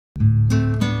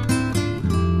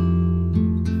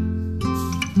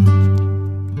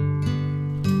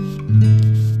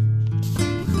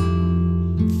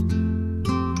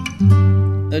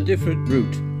a different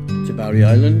route to Barry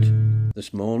Island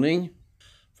this morning.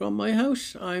 From my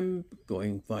house, I'm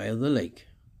going via the lake,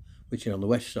 which is on the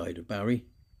west side of Barry.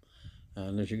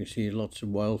 And as you can see, lots of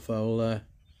wildfowl there.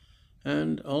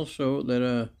 And also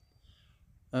there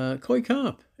are koi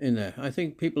carp in there. I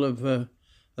think people have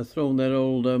thrown their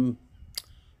old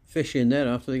fish in there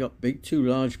after they got too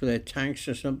large for their tanks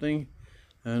or something.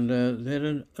 And there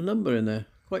are a number in there,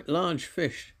 quite large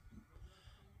fish.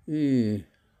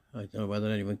 I don't know whether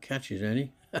anyone catches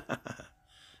any.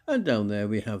 And down there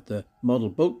we have the model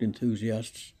boat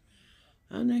enthusiasts,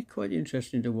 and they're quite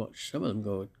interesting to watch. Some of them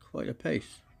go at quite a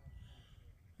pace.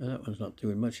 That one's not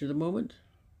doing much at the moment.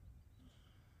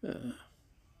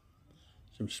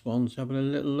 Some swans having a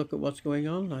little look at what's going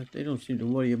on. They don't seem to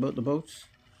worry about the boats.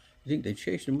 You think they'd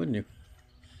chase them, wouldn't you?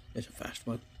 There's a fast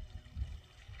one.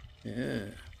 Yeah.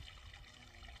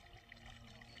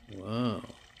 Wow.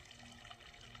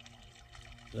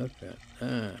 Look at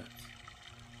that.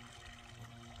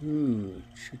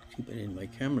 Should keep it in my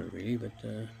camera really, but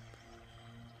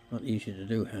not easy to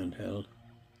do handheld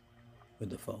with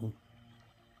the phone.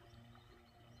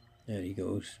 There he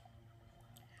goes.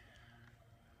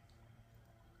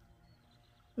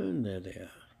 And there they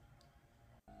are.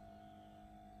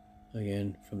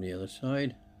 Again from the other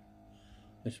side.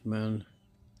 This man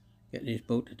getting his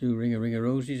boat to do Ring a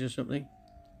Rosies or something.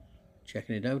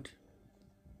 Checking it out.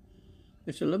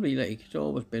 It's a lovely lake. It's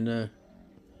always been a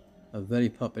very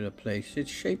popular place. It's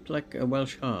shaped like a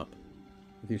Welsh harp.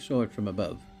 If you saw it from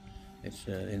above, it's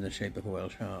in the shape of a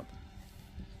Welsh harp.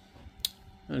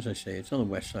 As I say, it's on the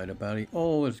west side of Barry.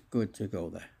 Always good to go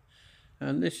there.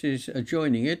 And this is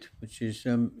adjoining it, which is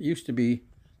used to be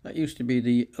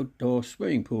the outdoor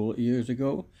swimming pool years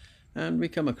ago. And we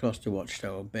come across to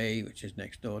Watchtower Bay, which is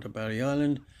next door to Barry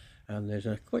Island. And there's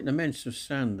quite an immense of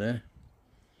sand there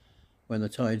when the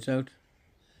tide's out.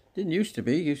 Didn't used to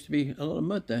be a lot of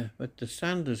mud there, but the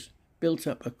sand has built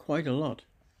up quite a lot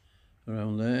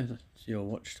around there. That's your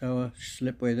Watchtower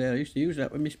slipway there. I used to use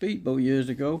that with my speedboat years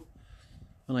ago,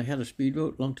 and I had a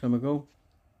speedboat a long time ago.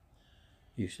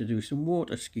 I used to do some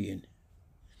water skiing,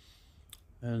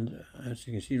 and as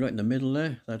you can see right in the middle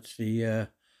there, that's the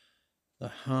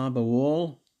harbour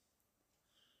wall.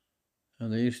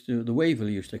 And the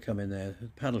Waverley used to come in there. The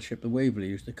paddle ship, the Waverley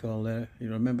used to call there.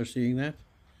 You remember seeing that?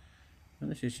 And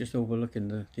this is just overlooking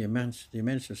the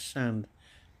immense of sand.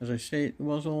 As I say, it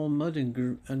was all mud and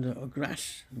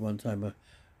grass at one time,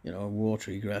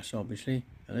 watery grass obviously,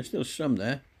 and there's still some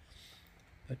there.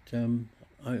 But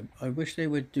I wish they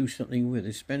would do something with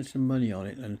it, spend some money on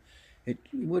it, and it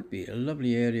would be a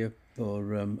lovely area for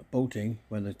boating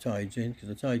when the tide's in, because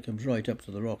the tide comes right up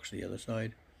to the rocks the other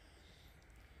side.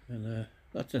 And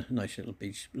that's a nice little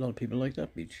beach. A lot of people like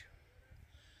that beach.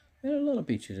 There are a lot of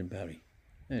beaches in Barry.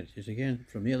 There it is again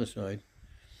from the other side.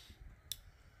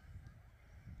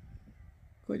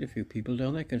 Quite a few people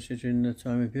down there considering the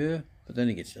time of year, but then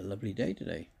it gets a lovely day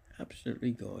today.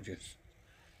 Absolutely gorgeous.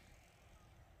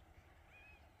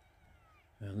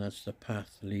 And that's the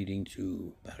path leading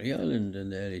to Barry Island,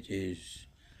 and there it is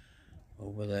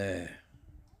over there.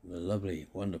 The lovely,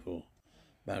 wonderful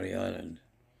Barry Island.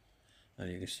 And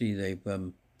you can see they've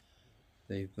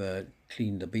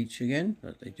cleaned the beach again,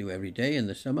 that they do every day in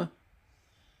the summer.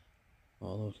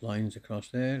 All those lines across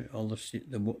there, all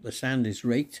the sand is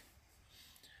raked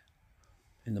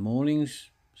in the mornings.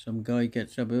 Some guy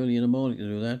gets up early in the morning to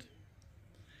do that.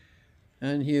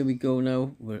 And here we go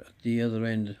now, we're at the other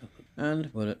end,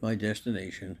 and we're at my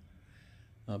destination.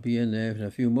 I'll be in there in a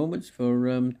few moments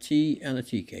for tea and a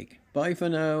tea cake. Bye for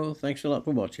now, thanks a lot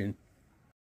for watching.